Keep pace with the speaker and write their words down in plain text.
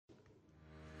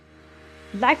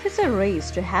Life is a race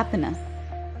to happiness.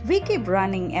 We keep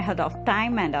running ahead of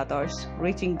time and others,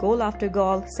 reaching goal after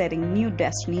goal, setting new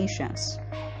destinations.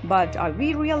 But are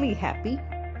we really happy?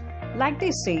 Like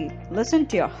they say, listen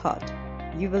to your heart.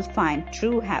 You will find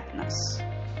true happiness.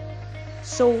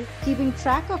 So, keeping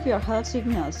track of your heart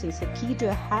signals is the key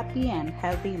to a happy and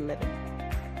healthy living.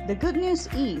 The good news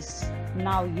is,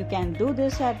 now you can do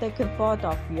this at the comfort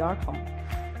of your home.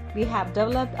 We have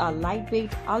developed a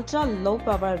lightweight, ultra-low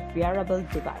power wearable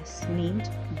device named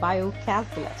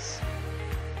Biocalculus.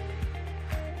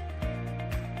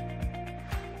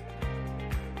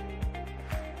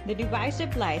 The device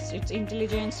applies its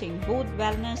intelligence in both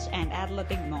wellness and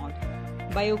athletic mode.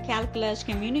 Biocalculus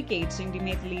communicates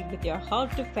intimately with your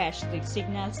heart to fetch the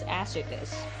signals as it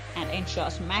is and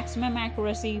ensures maximum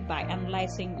accuracy by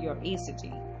analyzing your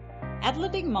ECG.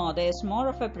 Athletic mode is more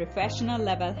of a professional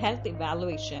level health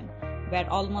evaluation where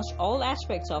almost all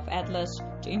aspects of athletes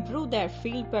to improve their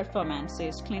field performance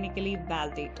is clinically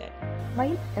validated.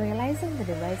 While realizing the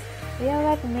device, we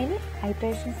have had many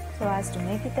iterations so as to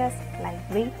make it as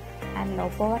lightweight and low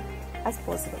power as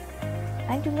possible,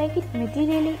 and to make it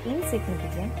materially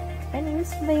insignificant when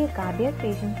used by a cardiac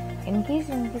patient engaged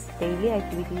in his daily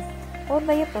activities or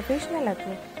by a professional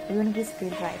athlete during his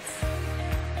field rides.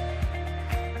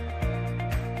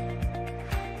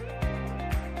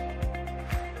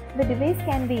 The device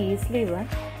can be easily worn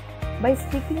by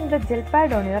sticking the gel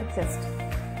pad on your chest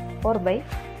or by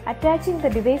attaching the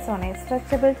device on a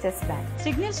stretchable chest band.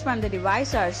 Signals from the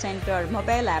device are sent to our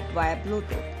mobile app via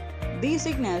Bluetooth. These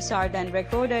signals are then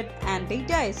recorded and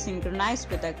data is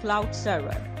synchronized with a cloud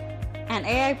server. An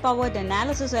AI-powered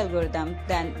analysis algorithm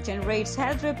then generates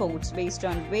health reports based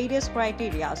on various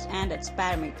criteria and its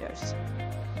parameters.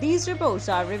 These reports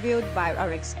are reviewed by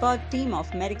our expert team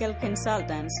of medical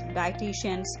consultants,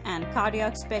 dietitians, and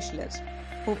cardiac specialists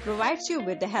who provides you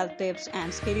with the health tips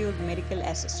and scheduled medical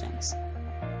assistance.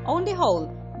 On the whole,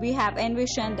 we have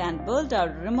envisioned and built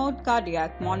a remote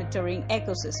cardiac monitoring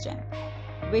ecosystem,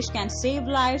 which can save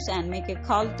lives and make a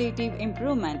qualitative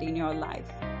improvement in your life.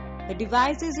 The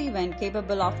device is even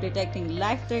capable of detecting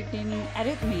life-threatening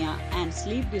arrhythmia and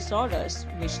sleep disorders,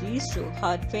 which leads to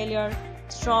heart failure,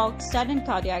 stroke, sudden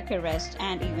cardiac arrest,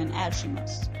 and even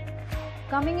Alzheimer's.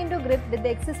 Coming into grip with the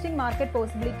existing market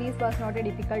possibilities was not a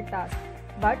difficult task,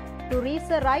 but to reach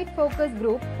the right focus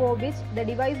group for which the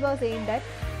device was aimed at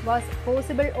was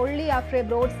possible only after a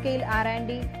broad-scale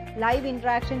R&D, live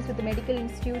interactions with medical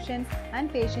institutions,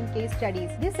 and patient case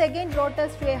studies. This again brought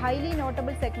us to a highly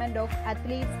notable segment of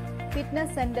athletes,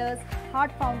 fitness centers,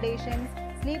 heart foundations,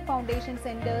 sleep foundation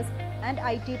centers, and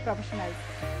IT professionals.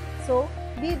 So,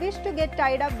 we wish to get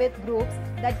tied up with groups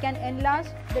that can enlarge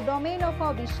the domain of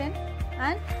our vision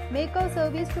and make our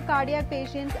service to cardiac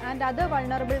patients and other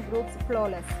vulnerable groups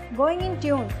flawless. Going in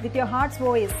tune with your heart's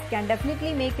voice can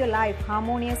definitely make your life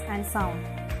harmonious and sound.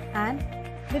 And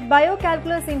with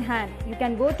Biocalculus in hand, you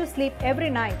can go to sleep every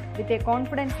night with a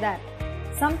confidence that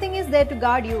something is there to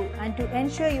guard you and to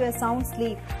ensure your sound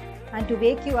sleep and to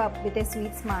wake you up with a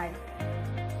sweet smile.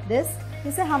 This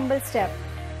is a humble step,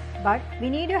 but we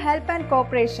need your help and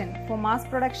cooperation for mass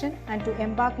production and to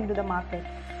embark into the market.